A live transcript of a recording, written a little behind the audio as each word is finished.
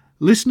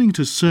Listening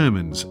to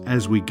sermons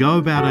as we go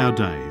about our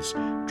days,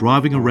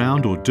 driving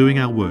around or doing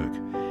our work,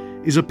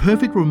 is a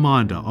perfect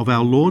reminder of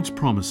our Lord's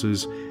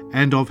promises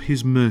and of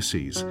His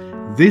mercies.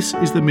 This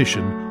is the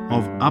mission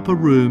of Upper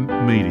Room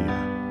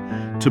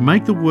Media, to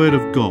make the Word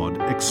of God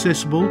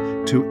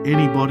accessible to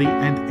anybody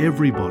and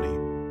everybody.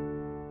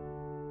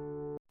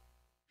 In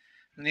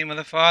the name of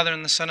the Father,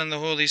 and the Son, and the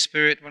Holy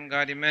Spirit, one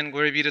God, amen.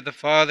 Glory be to the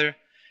Father,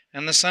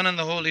 and the Son, and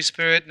the Holy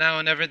Spirit, now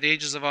and ever, the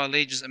ages of all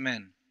ages,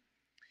 amen.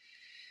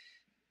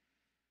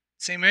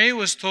 St. Mary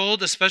was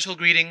told a special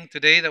greeting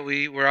today that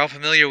we were all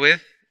familiar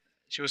with.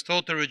 She was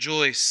told to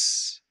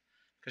rejoice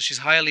because she's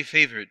highly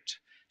favored.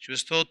 She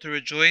was told to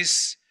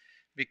rejoice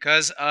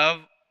because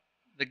of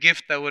the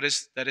gift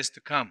that is to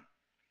come.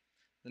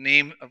 The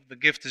name of the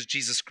gift is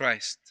Jesus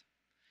Christ,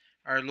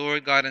 our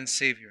Lord, God, and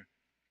Savior.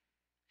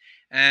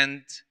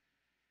 And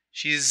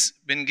she's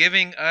been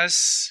giving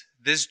us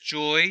this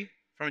joy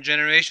from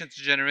generation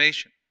to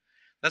generation.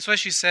 That's why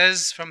she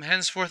says, from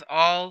henceforth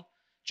all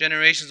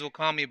generations will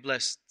call me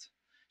blessed.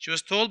 She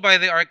was told by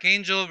the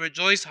archangel,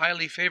 rejoice,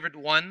 highly favored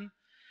one.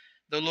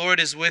 The Lord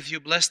is with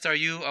you. Blessed are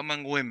you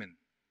among women.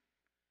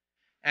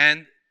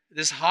 And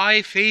this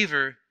high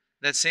favor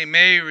that St.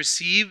 Mary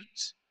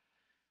received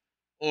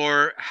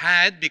or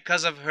had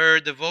because of her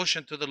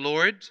devotion to the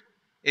Lord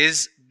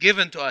is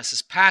given to us,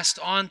 is passed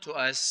on to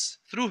us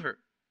through her,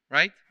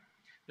 right?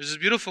 There's this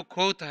beautiful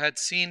quote I had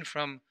seen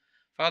from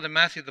Father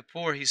Matthew the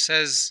Poor. He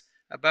says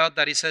about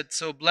that, he said,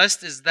 so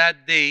blessed is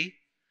that day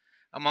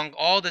among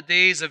all the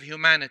days of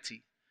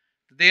humanity,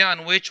 the day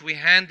on which we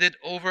handed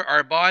over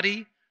our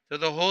body to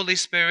the Holy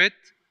Spirit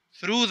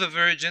through the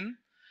Virgin,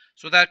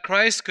 so that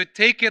Christ could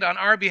take it on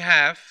our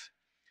behalf,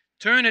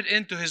 turn it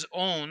into His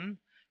own,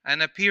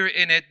 and appear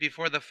in it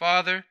before the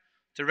Father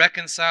to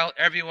reconcile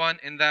everyone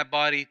in that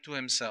body to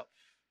Himself.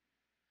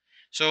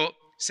 So,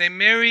 St.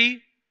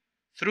 Mary,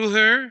 through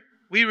her,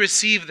 we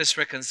receive this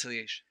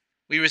reconciliation.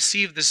 We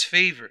receive this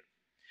favor.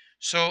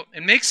 So,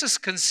 it makes us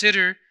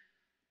consider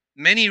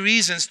many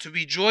reasons to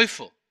be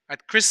joyful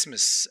at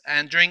Christmas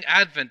and during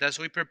Advent as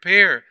we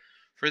prepare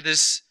for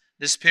this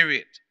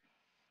period.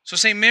 So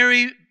St.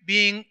 Mary,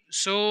 being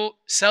so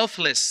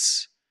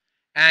selfless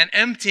and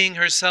emptying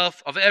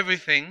herself of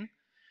everything,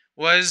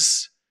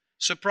 was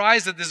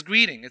surprised at this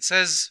greeting. It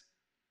says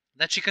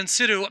that she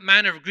considered what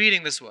manner of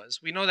greeting this was.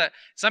 We know that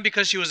it's not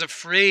because she was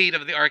afraid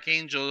of the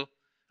archangel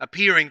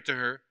appearing to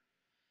her.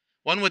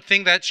 One would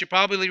think that she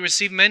probably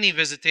received many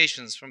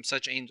visitations from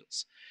such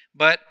angels.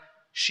 But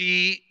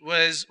she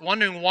was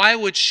wondering, why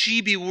would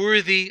she be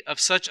worthy of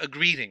such a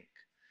greeting?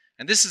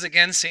 And this is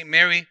again St.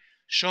 Mary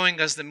showing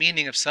us the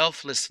meaning of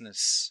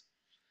selflessness.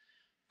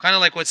 Kind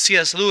of like what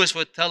C.S. Lewis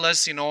would tell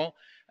us,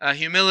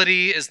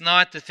 humility is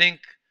not to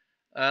think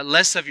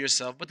less of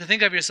yourself, but to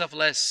think of yourself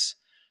less,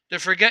 to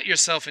forget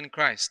yourself in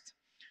Christ.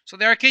 So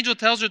the archangel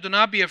tells her, do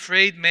not be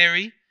afraid,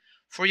 Mary,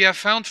 for you have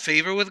found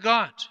favor with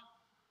God.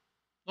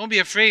 Don't be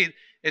afraid.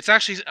 It's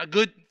actually a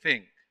good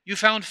thing. You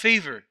found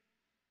favor.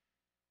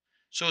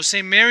 So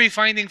St. Mary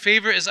finding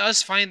favor is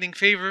us finding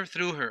favor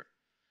through her,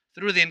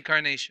 through the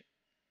incarnation.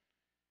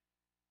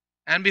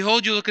 And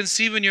behold, you will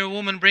conceive in your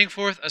womb and bring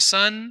forth a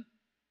son,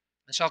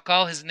 and shall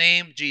call his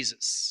name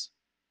Jesus.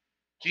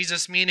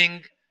 Jesus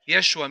meaning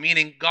Yeshua,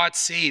 meaning God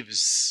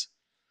saves.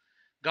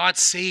 God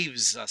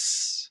saves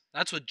us.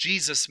 That's what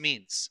Jesus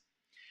means.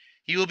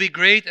 He will be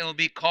great and will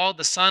be called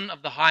the Son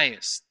of the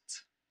Highest.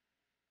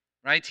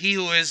 Right? He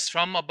who is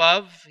from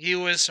above, He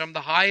who is from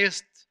the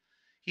highest,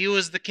 He who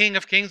is the King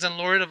of kings and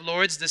Lord of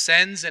lords,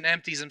 descends and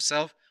empties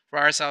Himself for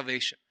our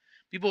salvation.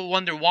 People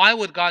wonder, why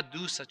would God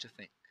do such a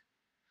thing?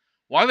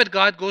 Why would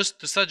God go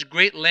to such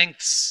great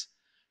lengths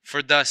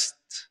for dust?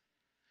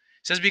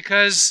 It says,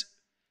 because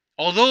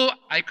although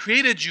I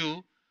created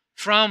you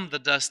from the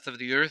dust of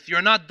the earth,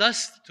 you're not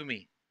dust to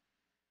me.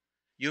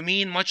 You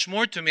mean much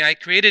more to me. I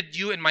created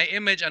you in my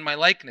image and my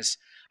likeness.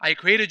 I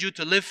created you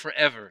to live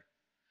forever.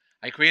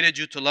 I created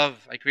you to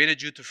love. I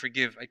created you to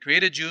forgive. I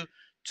created you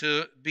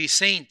to be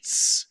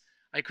saints.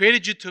 I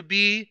created you to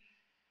be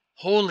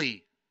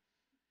holy.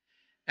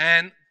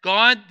 And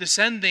God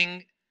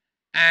descending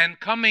and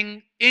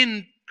coming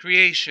in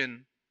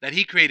creation that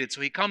He created. So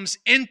He comes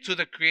into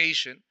the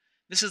creation.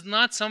 This is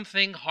not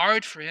something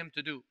hard for Him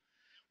to do.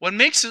 What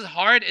makes it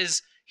hard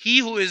is He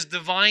who is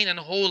divine and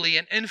holy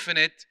and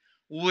infinite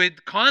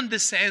would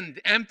condescend,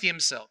 empty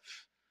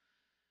Himself,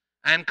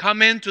 and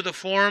come into the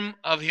form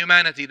of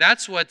humanity.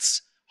 That's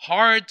what's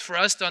hard for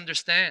us to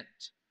understand.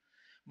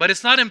 But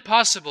it's not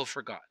impossible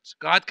for God.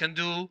 God can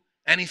do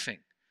anything.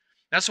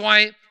 That's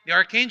why the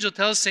archangel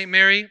tells St.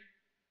 Mary,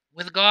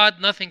 with God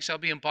nothing shall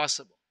be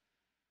impossible.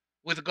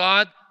 With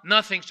God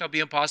nothing shall be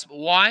impossible.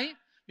 Why?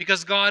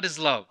 Because God is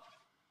love.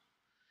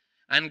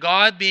 And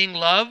God, being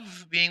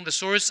love, being the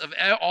source of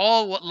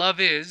all what love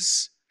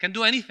is, can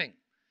do anything.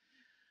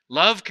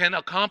 Love can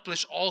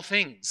accomplish all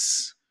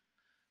things.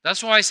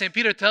 That's why St.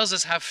 Peter tells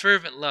us, have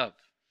fervent love.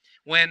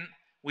 When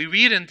we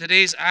read in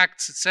today's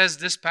Acts, it says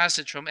this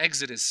passage from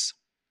Exodus.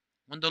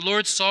 When the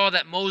Lord saw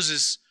that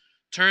Moses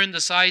turned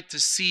aside to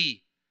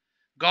see,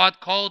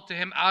 God called to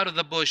him out of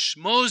the bush,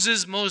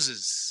 Moses,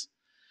 Moses.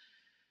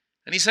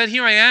 And he said,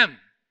 "Here I am."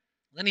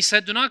 Then he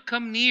said, "Do not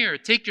come near.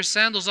 Take your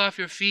sandals off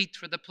your feet,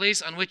 for the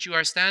place on which you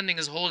are standing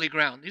is holy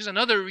ground." Here's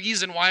another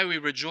reason why we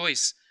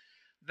rejoice,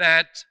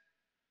 that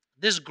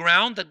this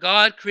ground that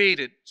God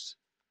created,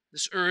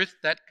 this earth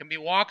that can be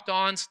walked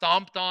on,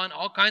 stomped on,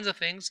 all kinds of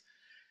things,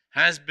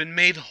 has been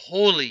made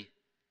holy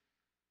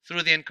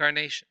through the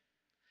incarnation.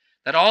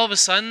 That all of a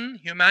sudden,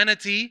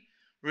 humanity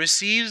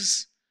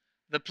receives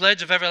the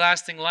pledge of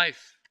everlasting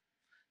life,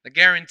 the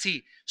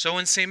guarantee. So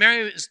when St.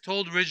 Mary is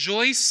told,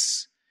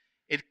 rejoice,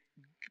 it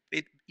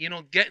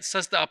gets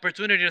us the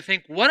opportunity to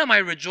think, what am I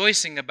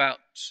rejoicing about?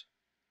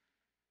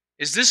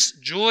 Is this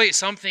joy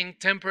something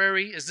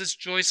temporary? Is this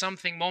joy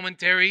something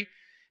momentary?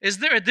 Is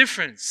there a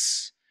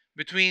difference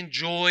between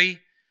joy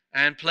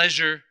and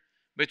pleasure?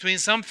 Between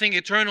something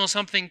eternal,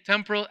 something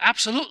temporal?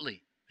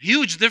 Absolutely.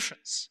 Huge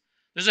difference.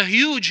 There's a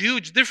huge,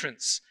 huge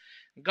difference.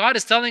 God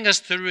is telling us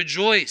to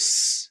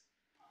rejoice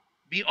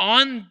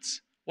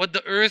beyond what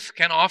the earth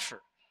can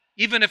offer.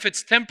 Even if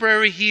it's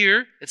temporary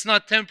here, it's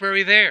not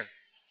temporary there.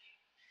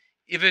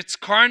 If it's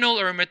carnal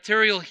or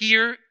material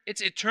here,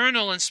 it's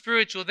eternal and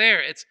spiritual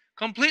there. It's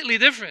completely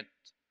different.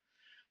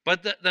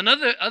 But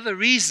another other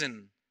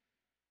reason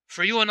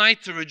for you and I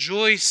to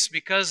rejoice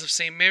because of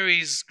St.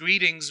 Mary's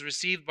greetings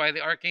received by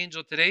the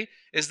Archangel today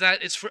is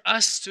that it's for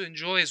us to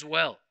enjoy as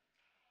well.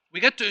 We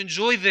get to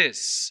enjoy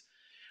this.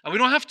 And we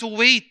don't have to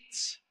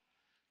wait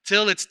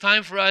till it's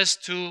time for us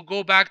to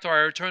go back to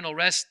our eternal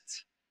rest.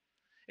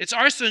 It's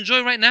ours to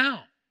enjoy right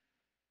now,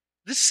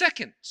 this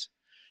second.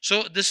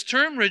 So this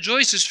term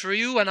rejoice is for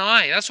you and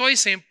I. That's why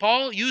St.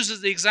 Paul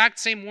uses the exact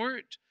same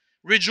word,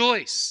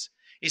 rejoice.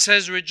 He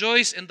says,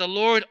 rejoice in the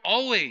Lord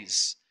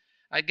always.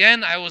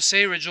 Again, I will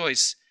say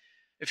rejoice.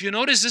 If you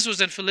notice, this was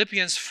in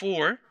Philippians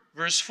 4,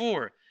 verse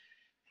 4.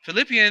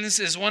 Philippians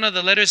is one of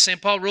the letters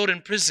St. Paul wrote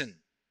in prison.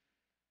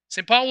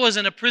 St. Paul was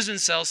in a prison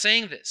cell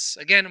saying this.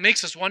 Again, it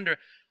makes us wonder,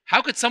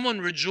 how could someone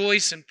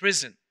rejoice in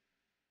prison?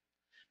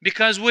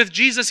 Because with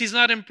Jesus, he's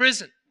not in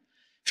prison.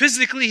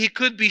 Physically, he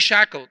could be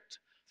shackled.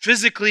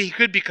 Physically, he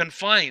could be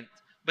confined.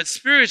 But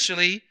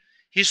spiritually,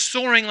 he's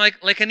soaring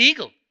like an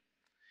eagle.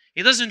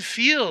 He doesn't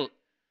feel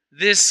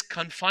this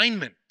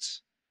confinement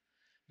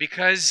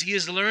because he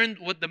has learned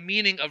what the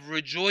meaning of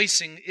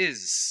rejoicing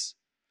is.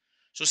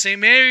 So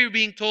St. Mary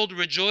being told,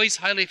 rejoice,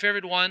 highly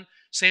favored one.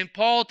 St.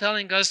 Paul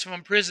telling us from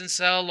a prison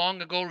cell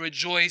long ago,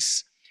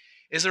 rejoice,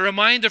 is a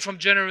reminder from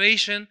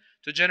generation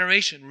to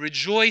generation,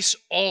 rejoice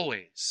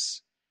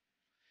always.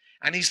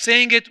 And he's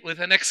saying it with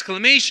an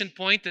exclamation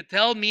point to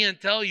tell me and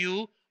tell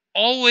you,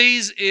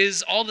 always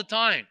is all the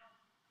time.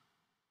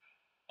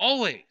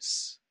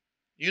 Always.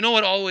 You know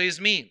what always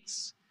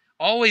means.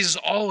 Always is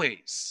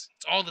always.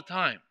 It's all the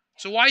time.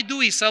 So why do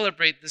we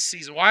celebrate this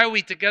season? Why are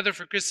we together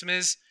for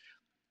Christmas?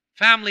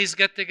 Families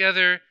get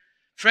together,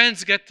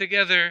 friends get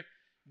together,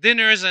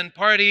 dinners and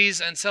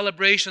parties and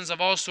celebrations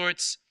of all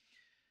sorts.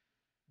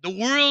 The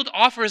world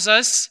offers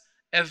us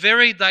a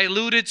very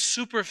diluted,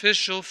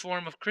 superficial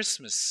form of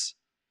Christmas.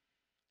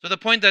 To the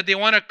point that they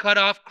want to cut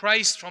off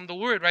Christ from the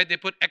word, right? They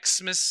put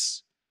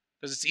Xmas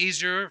because it's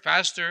easier,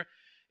 faster.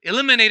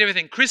 Eliminate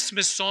everything.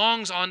 Christmas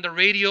songs on the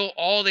radio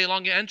all day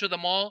long. You enter the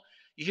mall,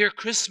 you hear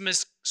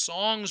Christmas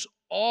songs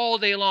all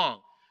day long.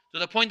 To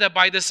the point that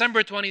by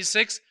December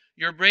 26th,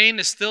 your brain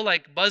is still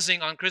like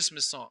buzzing on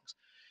Christmas songs.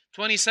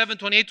 27,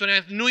 28,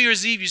 29, New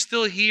Year's Eve, you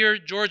still hear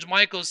George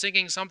Michael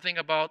singing something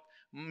about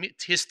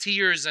his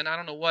tears and I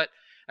don't know what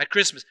at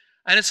Christmas.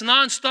 And it's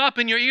non-stop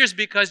in your ears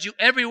because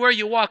everywhere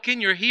you walk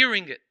in, you're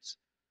hearing it.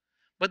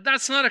 But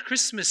that's not a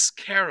Christmas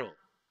carol.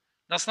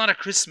 That's not a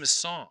Christmas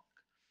song.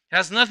 It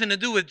has nothing to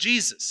do with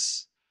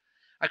Jesus.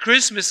 A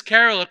Christmas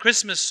carol, a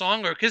Christmas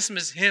song, or a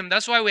Christmas hymn,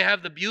 that's why we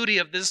have the beauty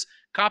of this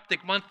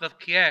Coptic month of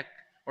Kiek,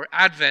 or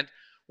Advent,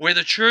 where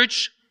the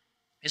church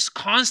is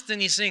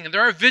constantly singing.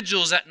 There are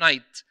vigils at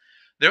night.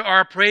 There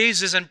are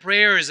praises and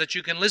prayers that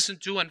you can listen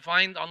to and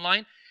find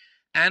online.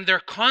 And they're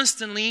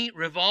constantly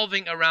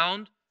revolving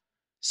around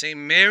St.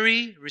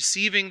 Mary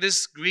receiving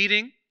this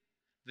greeting,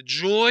 the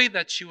joy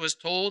that she was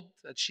told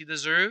that she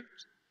deserved,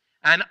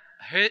 and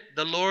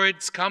the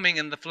Lord's coming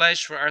in the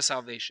flesh for our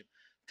salvation.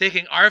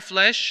 Taking our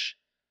flesh,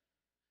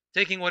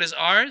 taking what is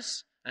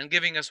ours, and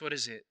giving us what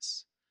is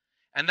His.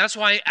 And that's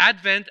why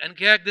Advent and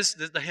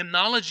the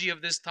hymnology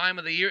of this time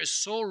of the year is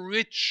so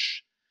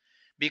rich,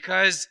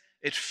 because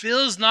it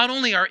fills not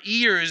only our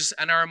ears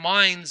and our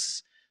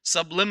minds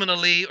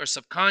subliminally or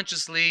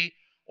subconsciously,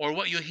 or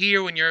what you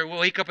hear when you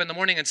wake up in the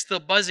morning and still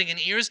buzzing in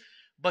ears,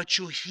 but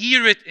you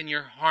hear it in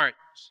your heart.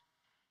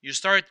 You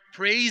start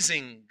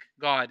praising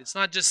God. It's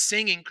not just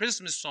singing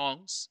Christmas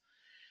songs.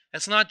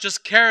 It's not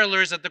just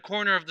carolers at the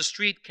corner of the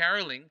street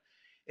caroling.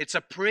 It's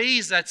a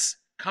praise that's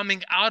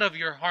coming out of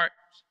your heart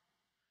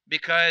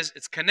because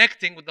it's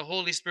connecting with the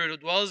Holy Spirit who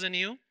dwells in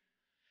you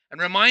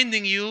and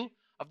reminding you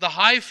of the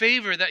high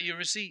favor that you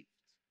received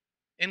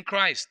in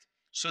Christ.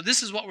 So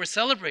this is what we're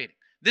celebrating.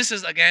 This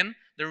is, again,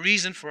 the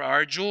reason for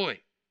our joy.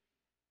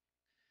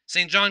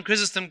 St. John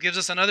Chrysostom gives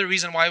us another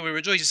reason why we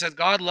rejoice. He said,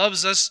 God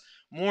loves us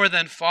more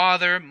than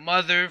father,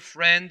 mother,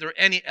 friend, or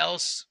any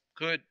else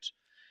could.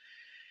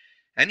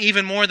 and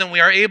even more than we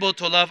are able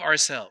to love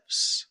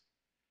ourselves.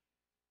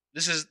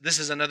 This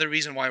is another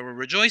reason why we're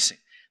rejoicing.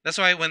 That's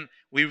why when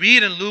we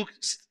read in Luke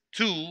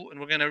 2, and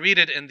we're going to read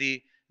it in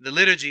the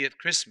liturgy at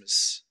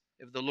Christmas,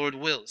 if the Lord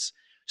wills,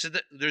 so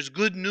that there's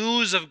good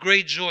news of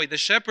great joy. The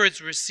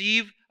shepherds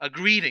receive a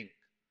greeting.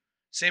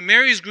 St.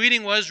 Mary's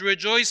greeting was,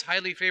 rejoice,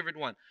 highly favored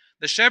one.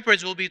 The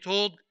shepherds will be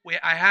told,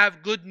 I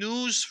have good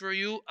news for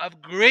you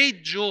of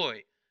great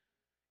joy.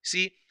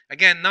 See,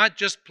 again, not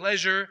just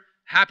pleasure,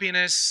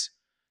 happiness,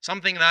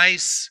 something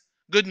nice,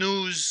 good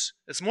news.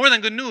 It's more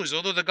than good news,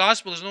 although the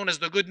gospel is known as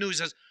the good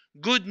news, as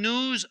good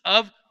news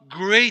of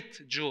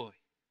great joy.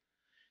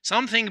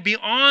 Something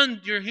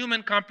beyond your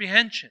human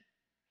comprehension.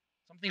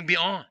 Something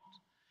beyond.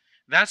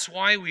 That's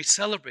why we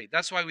celebrate.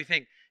 That's why we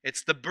think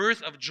it's the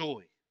birth of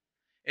joy.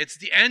 It's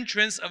the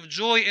entrance of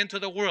joy into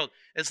the world.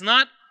 It's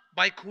not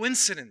by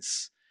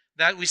coincidence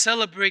that we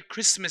celebrate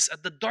Christmas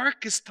at the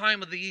darkest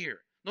time of the year.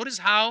 Notice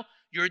how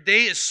your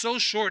day is so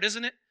short,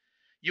 isn't it?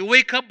 You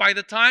wake up, by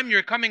the time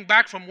you're coming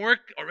back from work,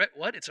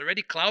 what? It's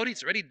already cloudy,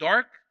 it's already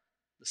dark.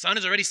 The sun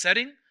is already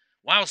setting.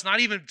 Wow,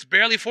 it's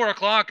barely 4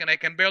 o'clock and I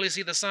can barely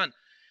see the sun.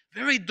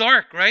 Very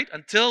dark, right?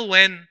 Until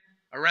when,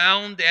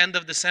 around the end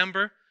of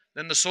December,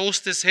 then the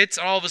solstice hits,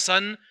 all of a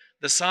sudden,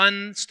 the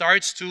sun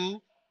starts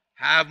to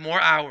have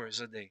more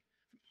hours a day.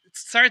 It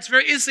starts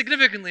very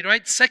insignificantly,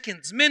 right?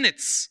 Seconds,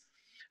 minutes.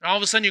 And all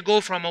of a sudden you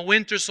go from a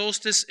winter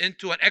solstice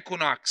into an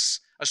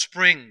equinox, a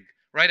spring,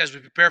 right? As we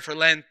prepare for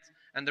Lent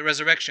and the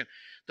resurrection.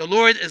 The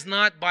Lord is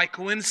not by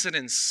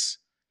coincidence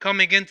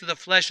coming into the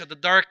flesh at the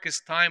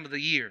darkest time of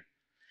the year.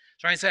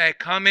 Trying to say, I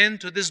come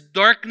into this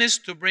darkness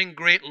to bring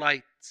great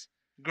light,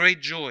 great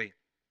joy.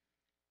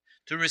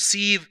 To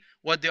receive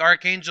what the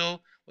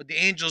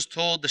angels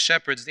told the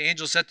shepherds. The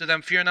angel said to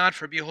them, fear not,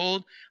 for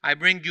behold, I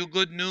bring you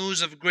good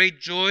news of great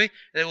joy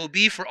that will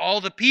be for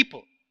all the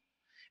people.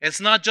 It's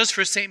not just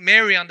for St.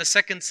 Mary on the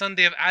second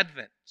Sunday of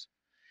Advent.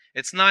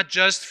 It's not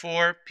just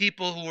for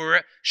people who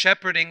were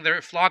shepherding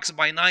their flocks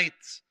by night,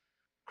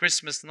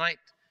 Christmas night.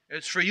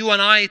 It's for you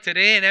and I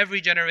today and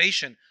every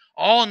generation,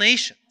 all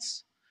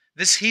nations.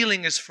 This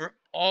healing is for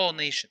all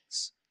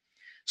nations.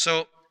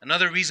 So,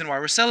 another reason why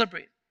we're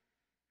celebrating.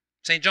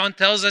 St. John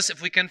tells us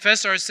if we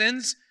confess our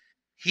sins,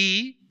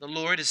 He, the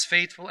Lord, is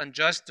faithful and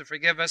just to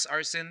forgive us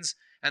our sins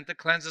and to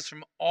cleanse us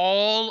from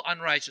all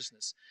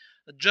unrighteousness.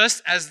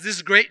 Just as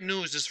this great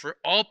news is for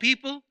all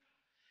people,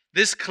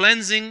 this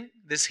cleansing,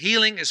 this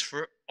healing is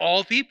for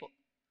all people,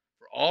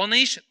 for all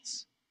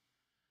nations.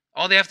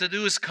 All they have to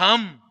do is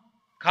come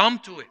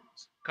to it,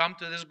 come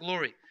to this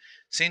glory.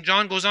 St.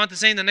 John goes on to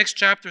say in the next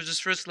chapter of this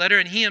first letter,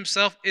 and He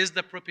Himself is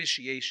the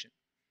propitiation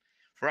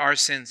for our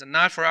sins, and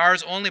not for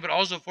ours only, but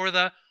also for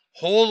the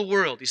whole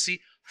world. You see,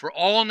 for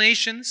all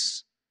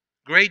nations,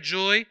 great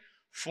joy,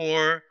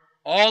 for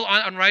all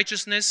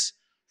unrighteousness,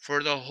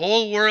 for the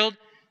whole world.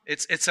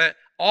 It's a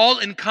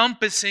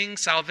all-encompassing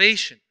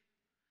salvation.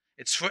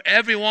 It's for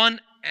everyone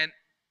and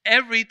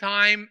every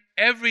time,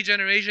 every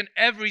generation,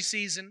 every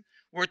season.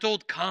 We're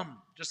told, come.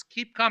 Just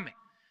keep coming.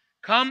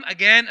 Come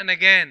again and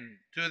again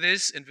to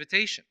this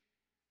invitation.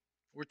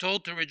 We're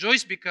told to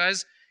rejoice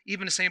because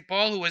even St.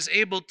 Paul, who was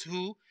able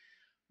to,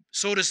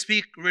 so to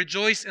speak,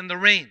 rejoice in the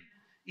rain.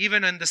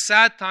 Even in the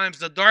sad times,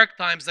 the dark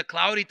times, the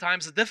cloudy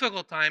times, the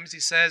difficult times, he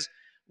says,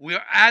 we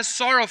are as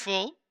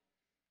sorrowful,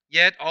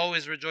 yet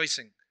always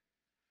rejoicing.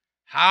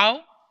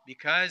 How?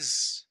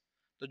 Because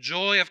the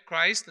joy of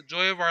Christ, the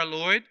joy of our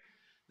Lord,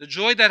 the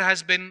joy that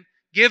has been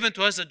given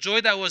to us, the joy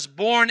that was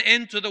born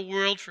into the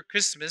world for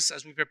Christmas,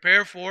 as we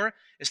prepare for,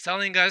 is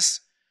telling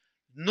us,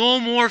 no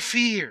more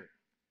fear.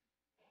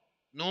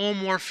 No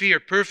more fear.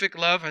 Perfect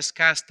love has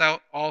cast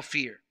out all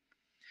fear.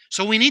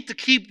 So we need to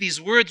keep these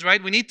words,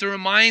 right? We need to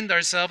remind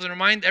ourselves and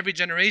remind every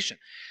generation.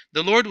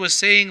 The Lord was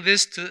saying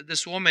this to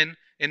this woman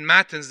in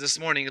Matins this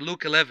morning, in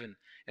Luke 11.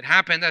 It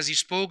happened as He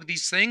spoke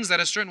these things that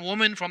a certain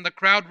woman from the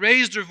crowd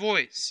raised her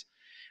voice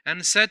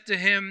and said to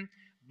Him,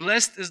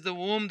 blessed is the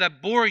womb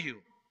that bore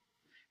you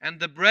and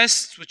the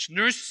breasts which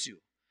nursed you.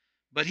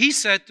 But He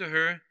said to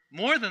her,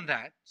 more than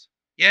that,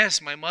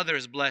 yes, my mother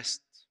is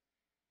blessed.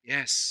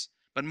 Yes,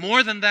 but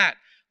more than that,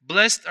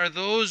 blessed are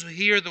those who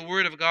hear the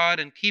word of God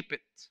and keep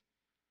it.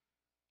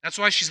 That's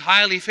why she's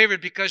highly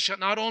favored, because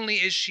not only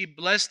is she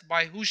blessed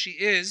by who she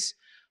is,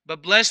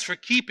 but blessed for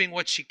keeping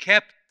what she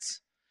kept.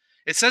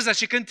 It says that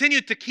she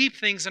continued to keep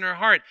things in her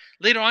heart.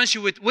 Later on, she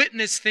would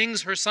witness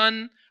things her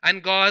Son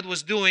and God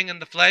was doing in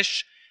the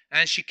flesh,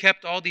 and she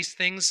kept all these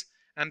things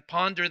and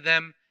pondered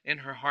them in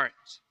her heart.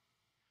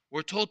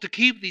 We're told to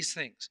keep these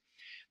things.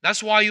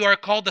 That's why you are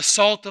called the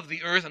salt of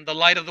the earth and the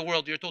light of the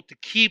world. You're told to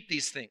keep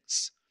these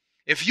things.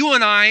 If you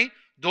and I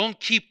don't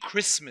keep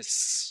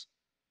Christmas,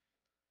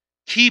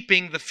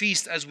 keeping the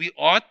feast as we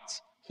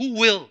ought, who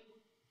will?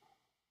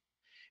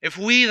 If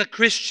we, the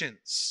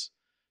Christians,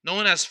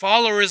 known as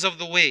followers of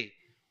the way,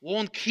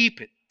 won't keep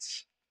it,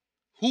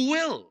 who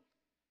will?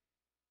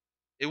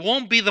 It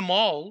won't be the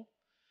mall,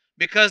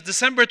 because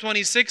December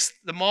 26th,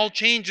 the mall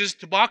changes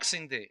to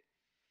Boxing Day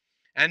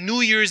and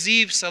New Year's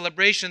Eve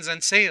celebrations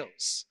and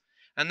sales.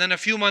 And then a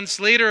few months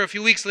later, a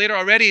few weeks later,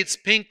 already it's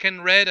pink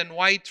and red and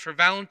white for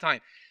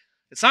Valentine.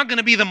 It's not going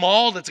to be the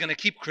mall that's going to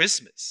keep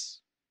Christmas.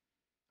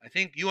 I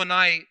think you and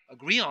I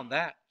agree on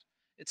that.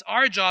 It's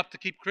our job to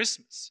keep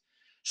Christmas.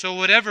 So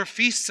whatever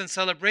feasts and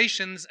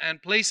celebrations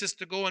and places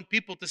to go and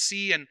people to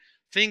see and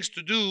things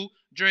to do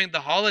during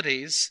the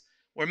holidays,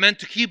 we're meant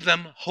to keep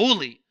them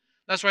holy.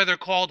 That's why they're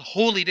called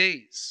holy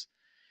days.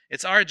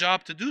 It's our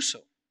job to do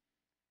so.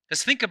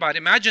 Just think about it.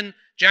 Imagine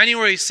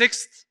January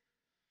 6th,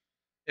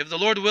 if the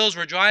Lord wills,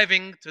 we're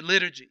driving to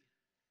liturgy.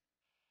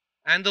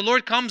 And the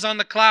Lord comes on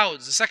the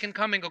clouds. The second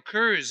coming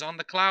occurs on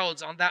the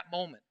clouds on that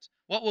moment.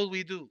 What will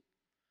we do?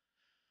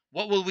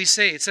 What will we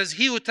say? It says,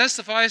 he who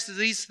testifies to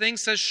these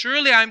things says,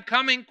 surely I'm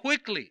coming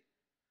quickly.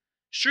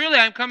 Surely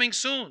I'm coming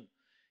soon.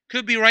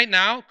 Could be right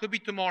now, could be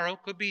tomorrow,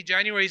 could be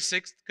January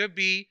 6th, could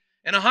be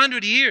in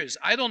 100 years.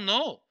 I don't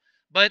know.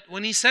 But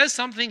when he says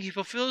something, he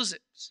fulfills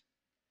it.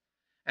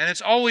 And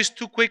it's always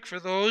too quick for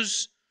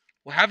those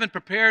who haven't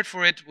prepared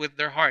for it with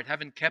their heart,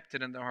 haven't kept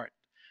it in their heart.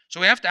 So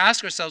we have to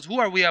ask ourselves, who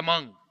are we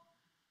among?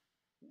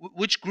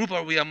 Which group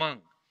are we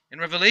among? In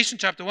Revelation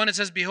chapter 1, it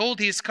says, behold,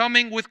 he is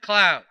coming with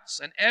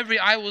clouds, and every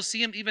eye will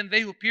see him, even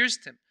they who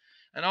pierced him.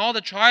 And all the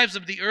tribes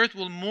of the earth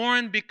will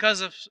mourn because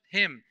of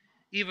him.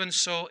 Even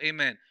so,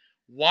 amen.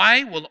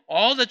 Why will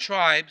all the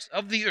tribes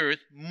of the earth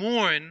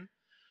mourn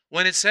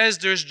when it says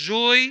there's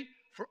joy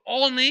for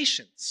all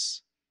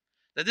nations?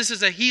 That this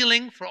is a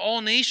healing for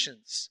all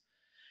nations.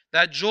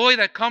 That joy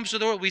that comes to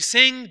the world. We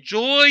sing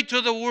joy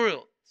to the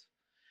world.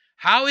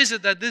 How is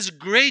it that this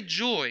great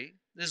joy,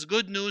 this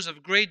good news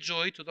of great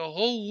joy to the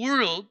whole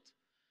world,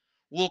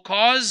 will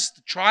cause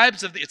the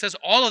tribes of it says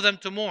all of them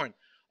to mourn.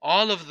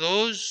 All of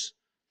those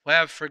who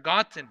have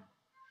forgotten,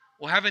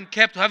 who haven't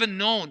kept, who haven't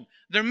known,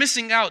 they're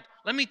missing out.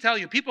 Let me tell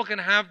you, people can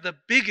have the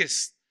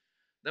biggest,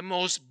 the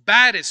most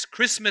baddest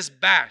Christmas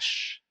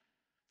bash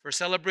for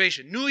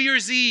celebration. New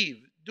Year's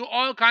Eve, do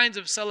all kinds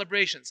of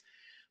celebrations.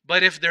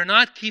 But if they're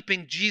not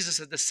keeping Jesus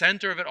at the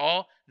center of it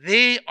all,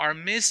 they are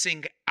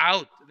missing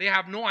out. They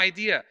have no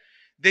idea.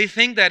 They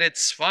think that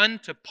it's fun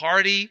to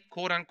party,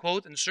 quote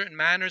unquote, in certain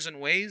manners and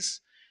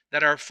ways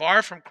that are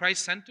far from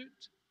Christ-centered.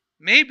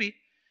 Maybe.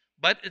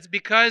 But it's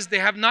because they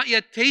have not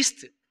yet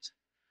tasted.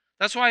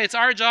 That's why it's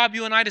our job,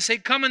 you and I, to say,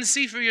 come and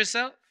see for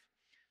yourself.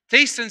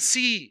 Taste and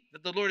see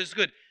that the Lord is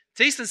good.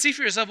 Taste and see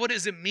for yourself, what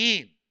does it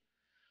mean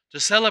to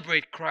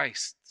celebrate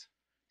Christ?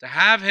 To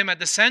have Him at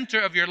the center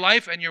of your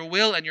life and your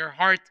will and your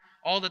heart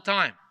all the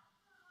time.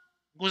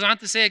 It goes on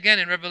to say again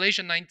in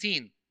Revelation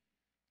 19,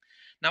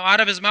 now out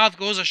of his mouth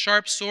goes a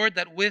sharp sword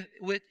that with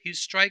he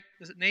strike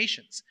the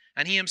nations,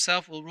 and he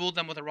himself will rule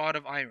them with a rod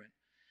of iron.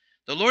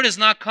 The Lord is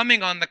not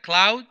coming on the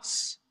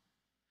clouds,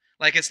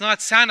 like it's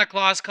not Santa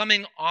Claus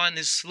coming on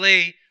his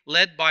sleigh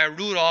led by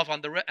Rudolph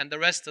and the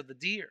rest of the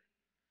deer.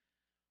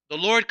 The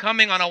Lord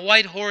coming on a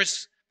white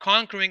horse,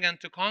 conquering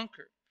and to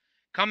conquer,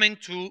 coming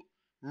to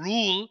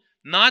rule,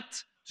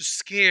 not to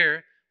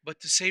scare, but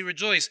to say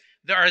rejoice.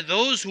 There are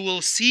those who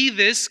will see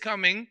this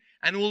coming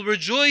and will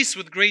rejoice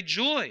with great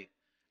joy,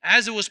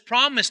 as it was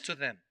promised to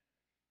them.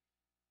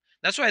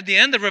 That's why at the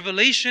end of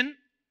Revelation,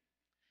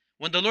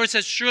 when the Lord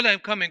says, surely I'm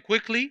coming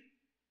quickly,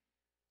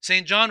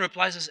 St. John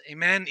replies, says,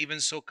 amen, even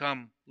so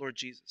come, Lord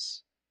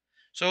Jesus.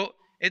 So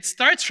it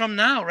starts from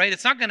now, right?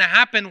 It's not going to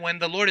happen when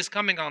the Lord is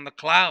coming on the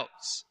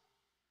clouds.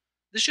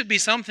 This should be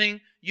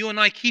something you and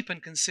I keep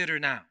and consider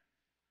now.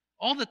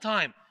 All the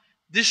time.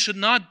 This should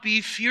not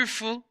be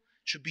fearful, it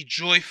should be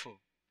joyful.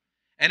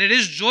 And it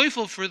is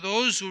joyful for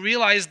those who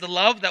realize the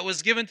love that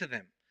was given to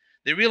them.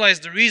 They realize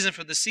the reason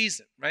for the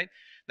season, right?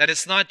 That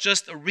it's not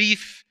just a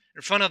wreath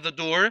in front of the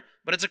door,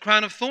 but it's a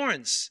crown of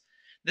thorns.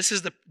 This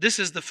is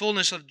the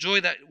fullness of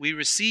joy that we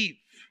receive.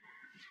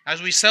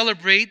 As we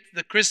celebrate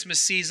the Christmas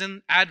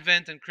season,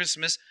 Advent and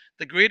Christmas,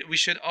 we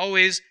should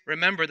always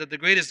remember that the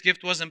greatest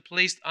gift wasn't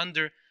placed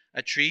under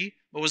a tree,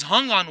 but was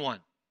hung on one.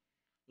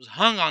 It was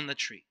hung on the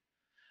tree.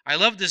 I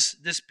love this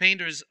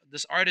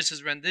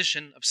artist's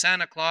rendition of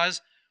Santa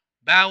Claus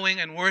bowing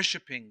and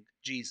worshiping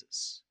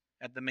Jesus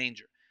at the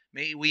manger.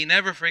 May we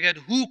never forget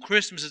who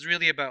Christmas is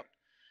really about.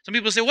 Some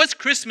people say, what's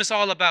Christmas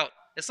all about?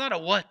 It's not a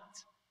what.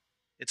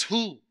 It's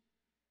who.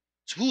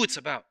 It's who it's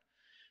about.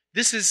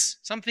 This is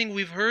something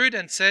we've heard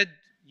and said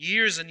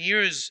years and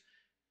years,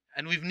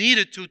 and we've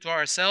needed to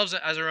ourselves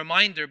as a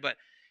reminder, but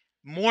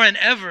more than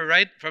ever,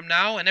 right, from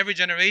now and every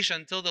generation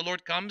until the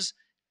Lord comes,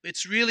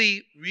 it's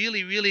really,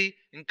 really, really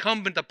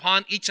incumbent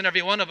upon each and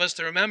every one of us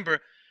to remember,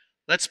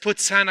 let's put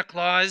Santa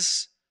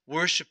Claus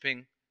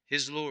worshiping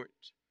his Lord.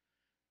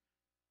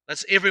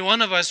 Let's every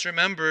one of us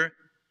remember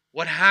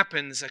what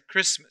happens at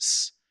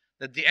Christmas.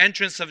 That the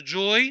entrance of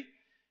joy,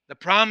 the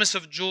promise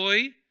of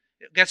joy,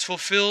 gets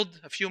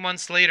fulfilled a few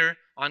months later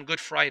on Good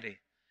Friday.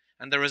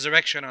 And the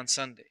resurrection on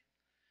Sunday.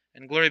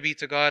 And glory be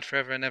to God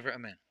forever and ever.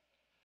 Amen.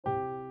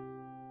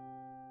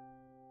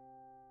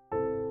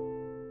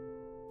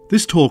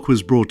 This talk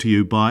was brought to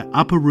you by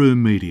Upper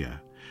Room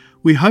Media.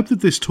 We hope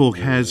that this talk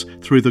has,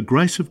 through the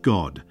grace of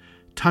God,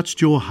 touched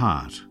your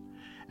heart.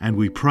 And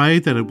we pray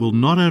that it will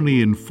not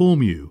only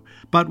inform you,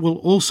 but will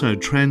also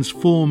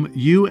transform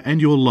you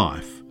and your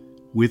life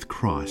with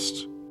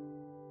Christ.